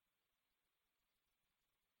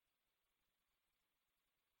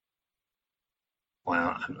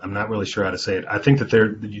I'm not really sure how to say it. I think that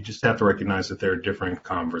you just have to recognize that there are different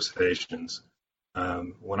conversations.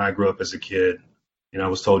 When I grew up as a kid, I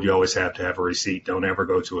was told you always have to have a receipt. Don't ever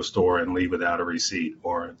go to a store and leave without a receipt.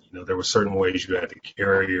 Or, there were certain ways you had to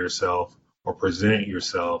carry yourself or present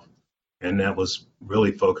yourself, and that was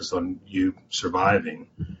really focused on you surviving.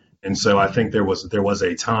 And so I think there was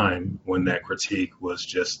a time when that critique was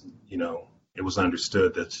just, it was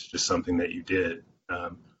understood that's just something that you did.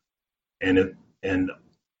 And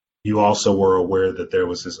you also were aware that there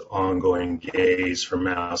was this ongoing gaze from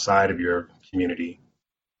outside of your community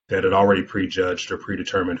that had already prejudged or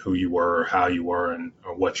predetermined who you were or how you were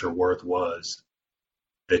or what your worth was,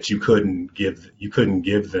 that you couldn't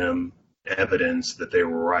give them evidence that they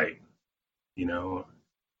were right,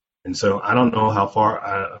 And so I don't know how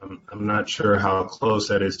far, I'm not sure how close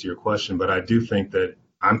that is to your question, but I do think that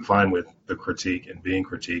I'm fine with the critique and being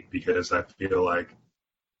critiqued because I feel like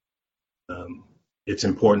it's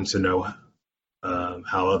important to know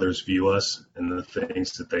how others view us and the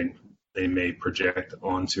things that they may project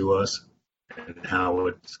onto us and how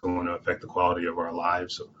it's going to affect the quality of our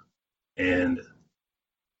lives. And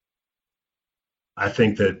I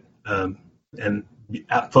think that, and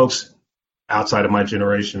folks outside of my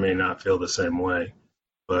generation may not feel the same way,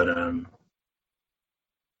 but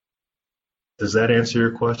does that answer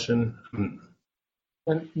your question?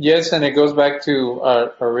 Yes, and it goes back to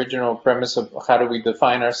our original premise of how do we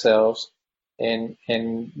define ourselves and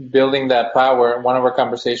building that power. In one of our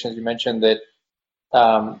conversations, you mentioned that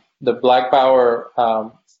the Black Power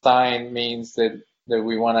sign means that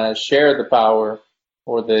we want to share the power,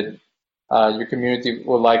 or that your community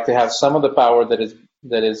would like to have some of the power that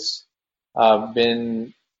is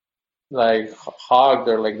been like hogged,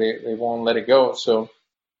 or like they won't let it go. So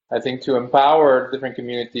I think to empower different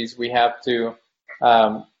communities, we have to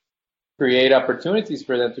create opportunities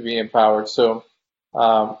for them to be empowered. So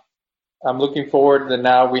I'm looking forward that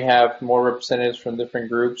now we have more representatives from different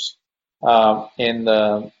groups in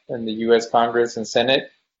the U.S. Congress and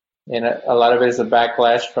Senate, and a lot of it is a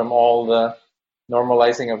backlash from all the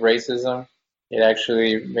normalizing of racism. It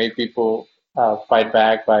actually made people fight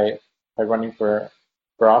back by running for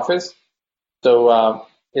office. So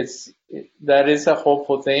that is a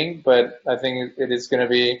hopeful thing, but I think it is going to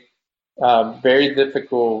be very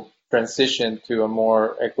difficult transition to a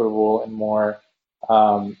more equitable and more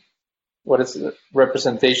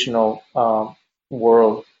representational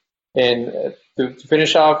world. And to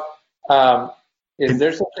finish off, is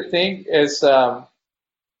there such a thing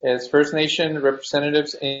as First Nation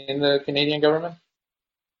representatives in the Canadian government?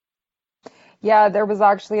 Yeah, there was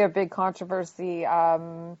actually a big controversy.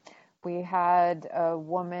 We had a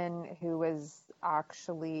woman who was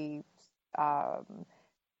actually, um,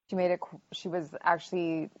 she was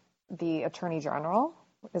actually the Attorney General.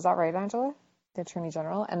 Is that right, Angela? The Attorney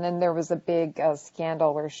General. And then there was a big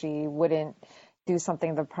scandal where she wouldn't do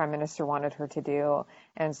something the Prime Minister wanted her to do.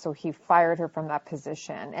 And so he fired her from that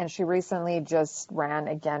position. And she recently just ran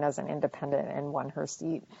again as an independent and won her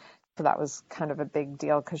seat. So that was kind of a big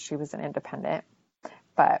deal because she was an independent.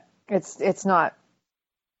 But it's not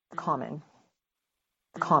common.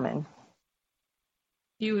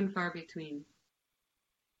 Few and far between.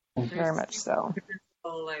 Very much so.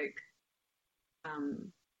 Like,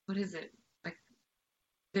 what is it? Like,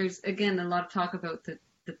 there's again a lot of talk about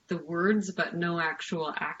the words, but no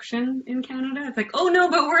actual action in Canada. It's like, oh no,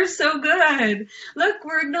 but we're so good. Look,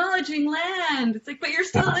 we're acknowledging land. It's like, but you're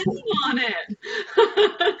still living on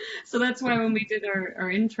it. So that's why when we did our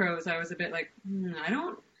intros, I was a bit like,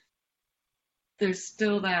 there's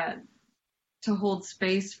still that to hold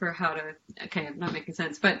space for how to, okay, I'm not making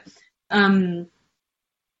sense, but, never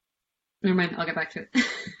mind, I'll get back to it.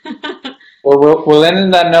 Well, we'll end on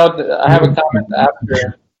that note. I have a comment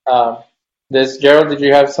after this. Gerald, did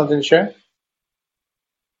you have something to share?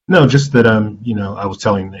 No, just that I was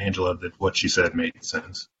telling Angela that what she said made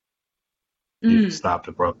sense. You stopped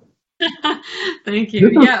abruptly. Thank you.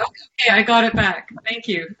 Yeah, okay, I got it back. Thank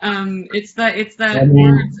you. It's that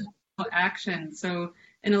words of action. So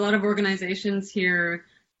in a lot of organizations here,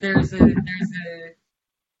 there's a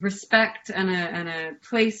respect and a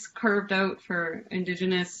place carved out for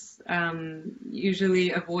Indigenous,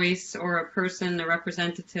 usually a voice or a person, a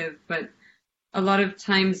representative, but a lot of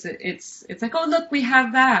times it's like, oh, look, we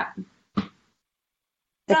have that.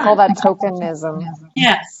 They call that tokenism.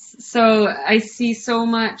 Yes. So I see so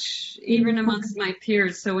much, even amongst my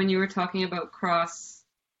peers. So when you were talking about cross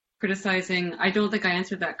criticizing, I don't think I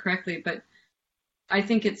answered that correctly, but I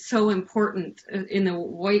think it's so important in the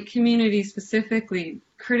white community specifically.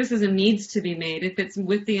 Criticism needs to be made if it's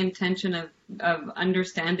with the intention of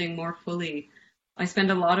understanding more fully. I spend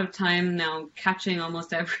a lot of time now catching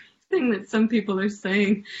almost everything that some people are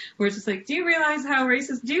saying, where it's just like, do you realize how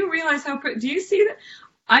racist? Do you realize how? Do you see that?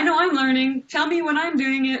 I know I'm learning. Tell me when I'm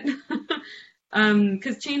doing it,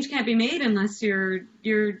 because change can't be made unless you're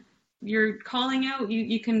calling out.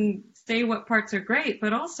 You can say what parts are great,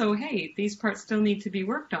 but also, hey, these parts still need to be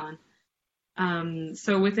worked on.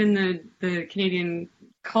 So within the Canadian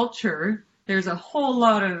culture, there's a whole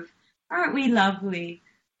lot of, aren't we lovely?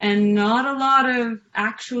 And not a lot of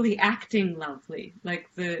actually acting lovely. Like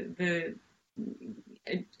I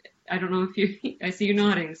don't know if you, I see you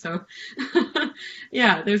nodding, so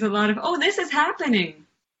yeah, there's a lot of, oh, this is happening.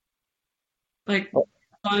 Like a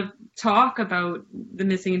lot of talk about the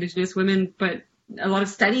missing Indigenous women, but a lot of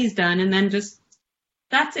studies done, and then just,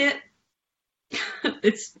 that's it.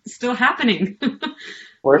 It's still happening.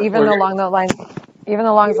 Even along the lines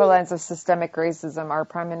of systemic racism, our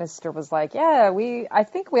Prime Minister was like, yeah, I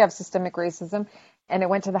think we have systemic racism. And it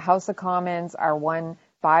went to the House of Commons, our one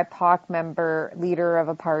BIPOC member, leader of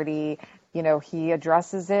a party, he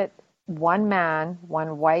addresses it. One man,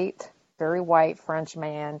 one white, very white French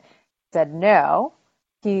man said no.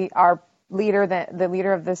 Our leader, the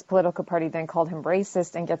leader of this political party, then called him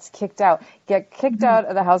racist and gets kicked out. Out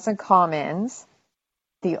of the House of Commons.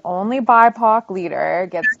 The only BIPOC leader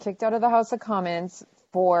gets kicked out of the House of Commons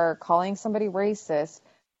for calling somebody racist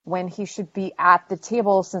when he should be at the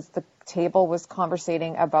table, since the table was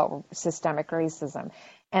conversating about systemic racism.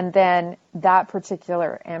 And then that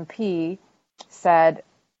particular MP said,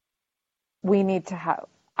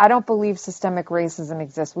 I don't believe systemic racism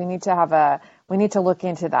exists. We need to look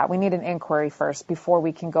into that. We need an inquiry first before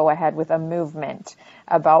we can go ahead with a movement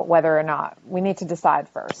about whether or not. We need to decide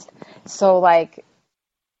first. So like,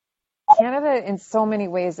 Canada in so many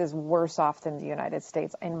ways is worse off than the United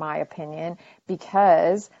States, in my opinion,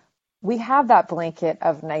 because we have that blanket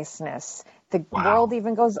of niceness. The world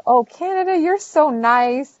even goes, oh, Canada, you're so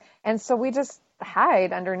nice. And so we just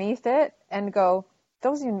hide underneath it and go,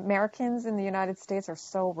 those Americans in the United States are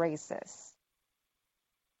so racist.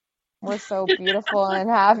 We're so beautiful and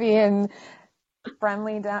happy and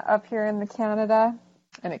friendly up here in Canada.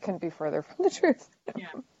 And it couldn't be further from the truth. Yeah.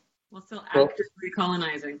 Well, still actively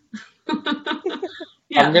colonizing.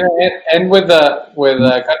 Yeah. I'm going to end with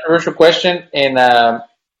a controversial question and a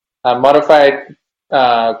modified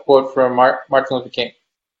quote from Martin Luther King.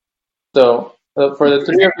 So, for the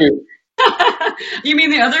three of you. You mean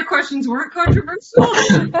the other questions weren't controversial?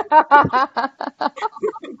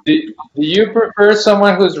 Do you prefer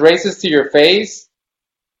someone who's racist to your face,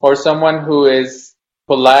 or someone who is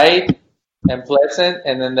polite and pleasant,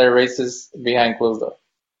 and then they're racist behind closed doors.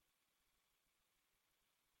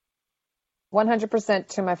 100%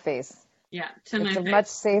 to my face. Yeah, to my It's a face. much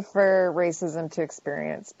safer racism to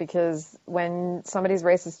experience because when somebody's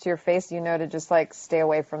racist to your face, you know to just like stay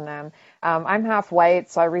away from them. I'm half white,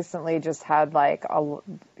 so I recently just had like a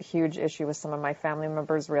huge issue with some of my family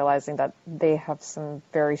members realizing that they have some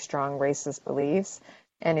very strong racist beliefs,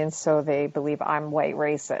 and so they believe I'm white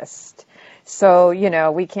racist. So, you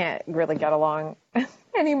know, we can't really get along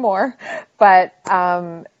anymore. But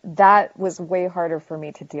that was way harder for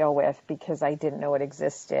me to deal with because I didn't know it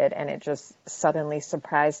existed, and it just suddenly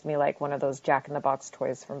surprised me like one of those Jack in the Box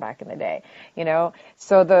toys from back in the day, you know?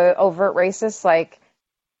 So the overt racist, like,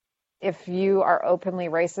 if you are openly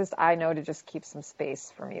racist, I know to just keep some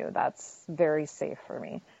space from you. That's very safe for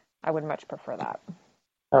me. I would much prefer that.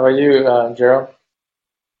 How about you, Gerald?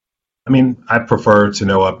 I mean, I prefer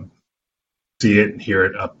to see it, hear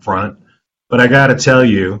it up front. But I got to tell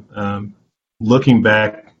you, looking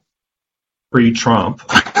back pre-Trump,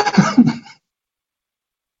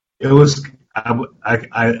 it was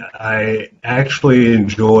I actually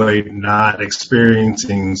enjoyed not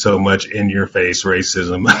experiencing so much in-your-face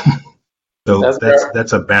racism. So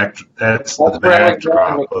that's the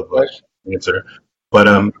backdrop of an answer. But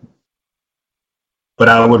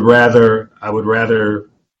I would rather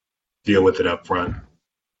deal with it up front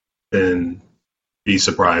than be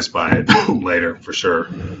surprised by it later, for sure,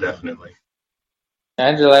 definitely.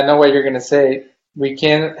 Angela, I know what you're going to say. We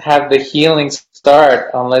can't have the healing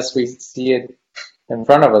start unless we see it in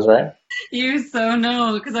front of us, right? You so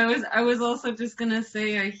know, because I was also just gonna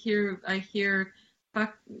say I hear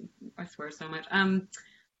fuck, I swear so much.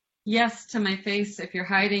 Yes to my face. If you're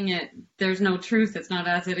hiding it, there's no truth. It's not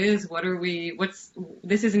as it is.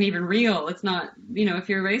 This isn't even real. It's not, you know, if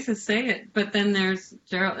you're racist, say it. But then there's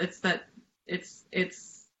Gerald, it's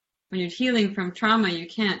when you're healing from trauma, you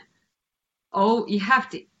can't, you have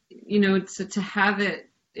to, you know, to have it,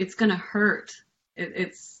 it's gonna hurt.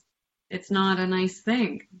 It's not a nice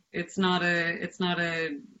thing.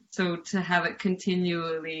 So to have it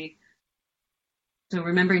continually, so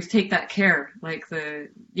remembering to take that care, like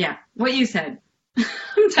what you said.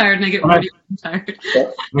 I'm tired and I get really tired.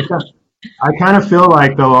 I kind of feel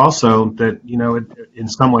like though also that, you know, in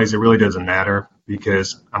some ways it really doesn't matter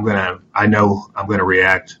because I know I'm gonna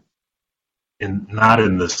react not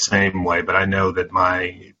in the same way, but I know that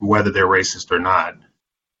whether they're racist or not,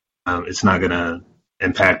 it's not gonna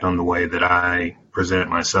impact on the way that I present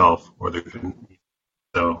myself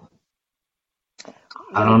so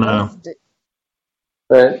I don't know.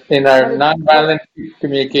 But in our nonviolent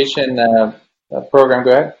communication program,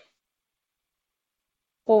 go ahead.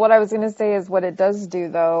 Well, what I was going to say is what it does do,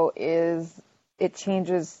 though, is it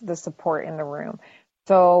changes the support in the room.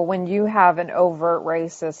 So when you have an overt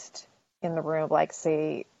racist in the room, like,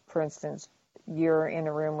 say, for instance, you're in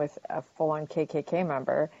a room with a full-on KKK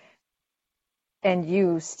member, and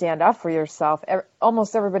you stand up for yourself,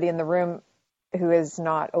 almost everybody in the room who is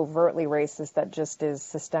not overtly racist, that just is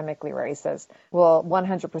systemically racist, will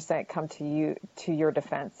 100% come to your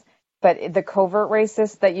defense. But the covert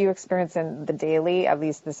racist that you experience in the daily, at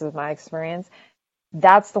least this is my experience,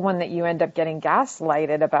 that's the one that you end up getting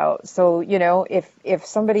gaslighted about. So, you know, if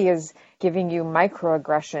somebody is giving you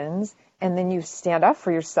microaggressions and then you stand up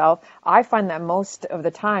for yourself, I find that most of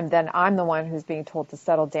the time, then I'm the one who's being told to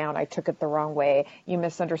settle down. I took it the wrong way. You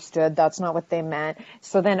misunderstood. That's not what they meant.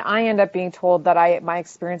 So then I end up being told that my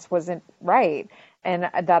experience wasn't right and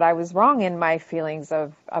that I was wrong in my feelings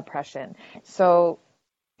of oppression. So,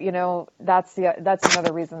 you know, that's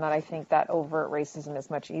another reason that I think that overt racism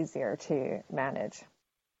is much easier to manage.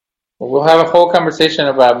 We'll have a whole conversation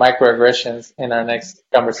about microaggressions in our next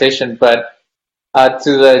conversation, but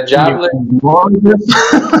to the jobless.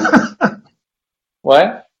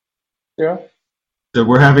 What? Yeah. So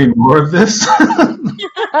we're having more of this?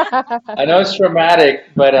 I know it's traumatic,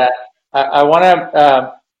 but I want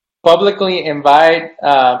to publicly invite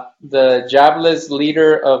the jobless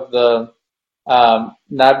leader of the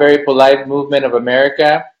Not Very Polite Movement of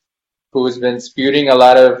America, who has been spewing a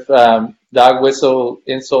lot of dog whistle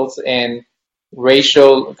insults and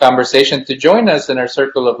racial conversation, to join us in our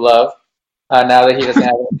circle of love. Now that he doesn't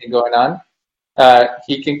have anything going on,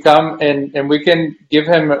 he can come and we can give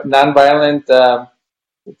him nonviolent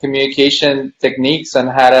communication techniques on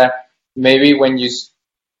how to, maybe when you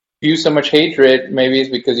spew so much hatred, maybe it's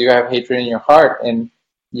because you have hatred in your heart and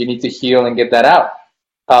you need to heal and get that out.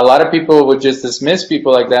 A lot of people would just dismiss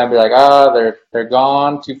people like that and be like, they're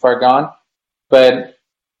gone, too far gone. But,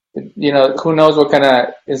 you know, who knows what kind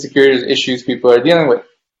of insecurities, issues people are dealing with.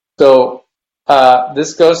 So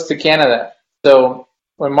this goes to Canada. So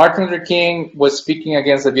when Martin Luther King was speaking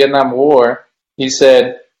against the Vietnam War, he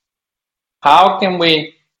said, how can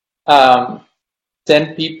we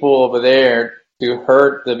send people over there to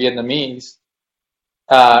hurt the Vietnamese?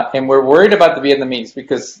 And we're worried about the Vietnamese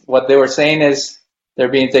because what they were saying is they're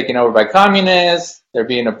being taken over by communists, they're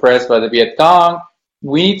being oppressed by the Viet Cong.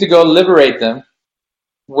 We need to go liberate them.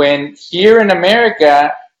 When here in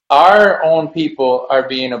America, our own people are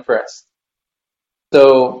being oppressed.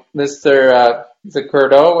 So Mr.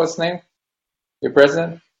 Trudeau, what's his name? Your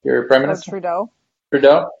president? Your prime minister? Trudeau.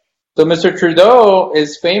 Trudeau. So Mr. Trudeau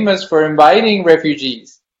is famous for inviting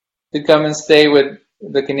refugees to come and stay with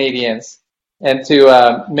the Canadians and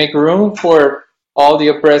to make room for all the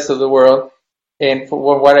oppressed of the world. And from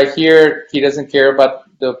what I hear, he doesn't care about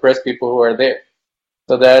the oppressed people who are there.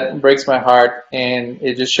 So that breaks my heart, and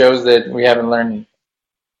it just shows that we haven't learned anything.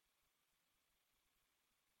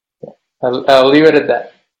 I'll leave it at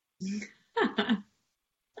that.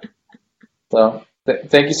 So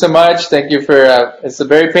thank you so much. Thank you for, it's a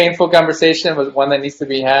very painful conversation, but one that needs to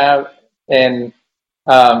be had. And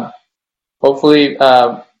hopefully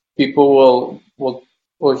people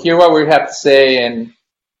will hear what we have to say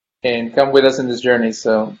and come with us in this journey.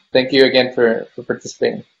 So thank you again for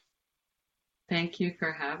participating. Thank you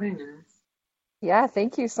for having us. Yeah,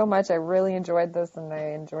 thank you so much. I really enjoyed this, and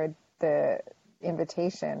I enjoyed the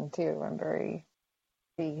invitation too. I'm very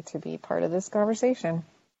happy to be part of this conversation.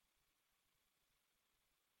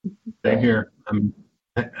 Same here.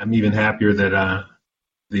 I'm even happier that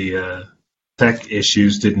the tech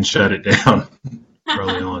issues didn't shut it down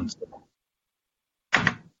early on.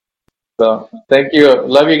 So thank you.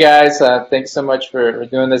 Love you guys. Thanks so much for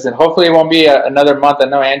doing this. And hopefully it won't be another month. I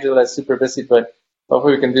know Angela is super busy, but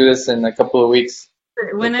hopefully we can do this in a couple of weeks.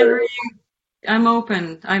 Whenever I'm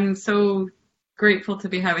open. I'm so grateful to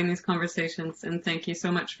be having these conversations, and thank you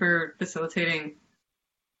so much for facilitating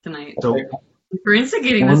tonight. So, for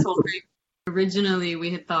instigating this whole thing. Originally,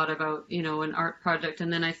 we had thought about, an art project,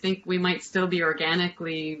 and then I think we might still be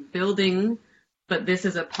organically building, but this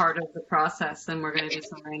is a part of the process, and we're going to do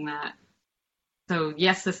something that. So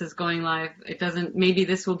yes, this is going live. Maybe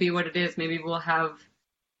this will be what it is. Maybe we'll have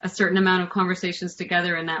a certain amount of conversations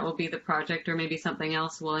together, and that will be the project, or maybe something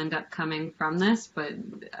else will end up coming from this. But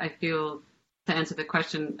I feel, to answer the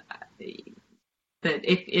question, that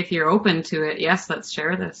if you're open to it, yes, let's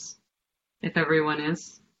share this. If everyone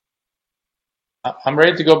is. I'm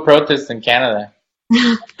ready to go protest in Canada.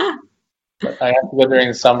 But I have to go during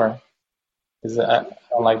the summer because I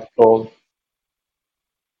don't like the cold.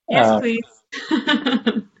 Yes, please.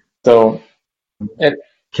 So,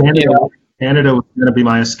 Canada was going to be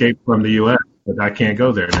my escape from the U.S., but I can't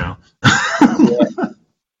go there now. Yeah.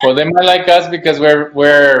 Well, they might like us because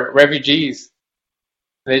we're refugees.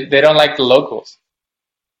 They don't like the locals.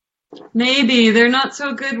 Maybe they're not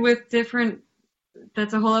so good with different.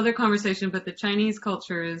 That's a whole other conversation. But the Chinese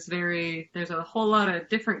culture is there's a whole lot of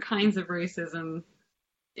different kinds of racism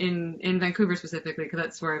in Vancouver specifically, because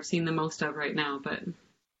that's where I've seen the most of right now. But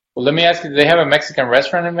well, let me ask you: do they have a Mexican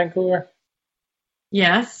restaurant in Vancouver?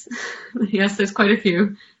 Yes, yes, there's quite a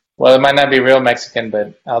few. Well, it might not be real Mexican,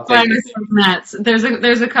 but I'll take it.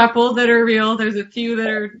 There's a couple that are real. There's a few that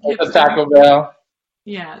are. There's a Taco Bell.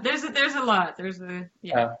 Yeah, there's a lot.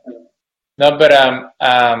 No, but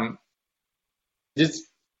just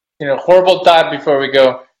horrible thought before we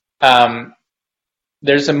go.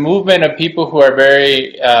 There's a movement of people who are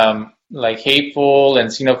very hateful and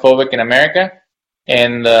xenophobic in America,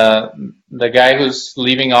 and the guy who's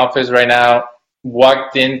leaving office right now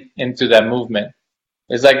walked into that movement.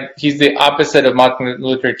 It's like he's the opposite of Martin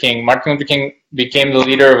Luther King. Martin Luther King became the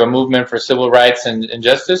leader of a movement for civil rights and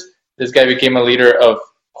justice. This guy became a leader of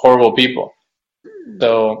horrible people.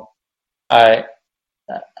 So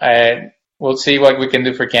we'll see what we can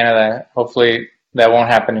do for Canada. Hopefully that won't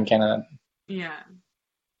happen in Canada. Yeah.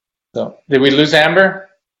 So did we lose Amber?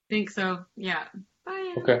 I think so. Yeah.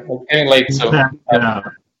 Bye. Okay. It's getting late, so. Okay.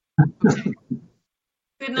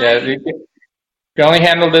 Good night. Yeah, you can only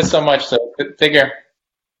handle this so much, so take care.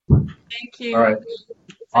 Thank you. All right.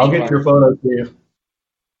 I'll get your photos to you.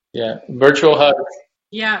 Yeah. Virtual hug.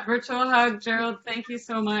 Yeah, virtual hug, Gerald. Thank you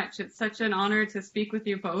so much. It's such an honor to speak with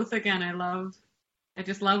you both again. I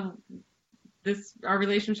just love this. Our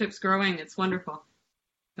relationship's growing. It's wonderful.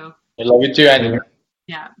 So. I love you too, Andy.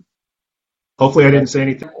 Yeah. Hopefully, I didn't say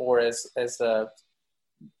anything. Or as to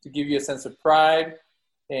give you a sense of pride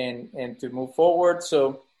and to move forward.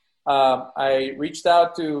 So I reached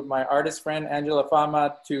out to my artist friend Angela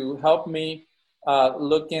Fama to help me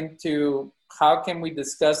look into how can we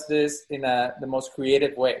discuss this in the most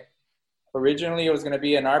creative way. Originally, it was going to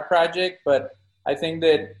be an art project, but I think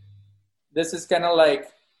that this is kind of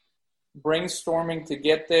like brainstorming to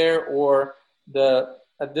get there, or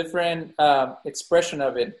a different expression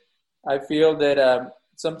of it. I feel that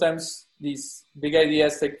sometimes these big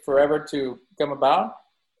ideas take forever to come about,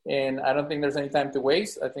 and I don't think there's any time to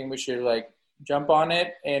waste. I think we should like jump on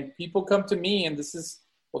it, and people come to me, and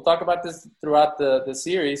we'll talk about this throughout the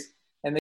series.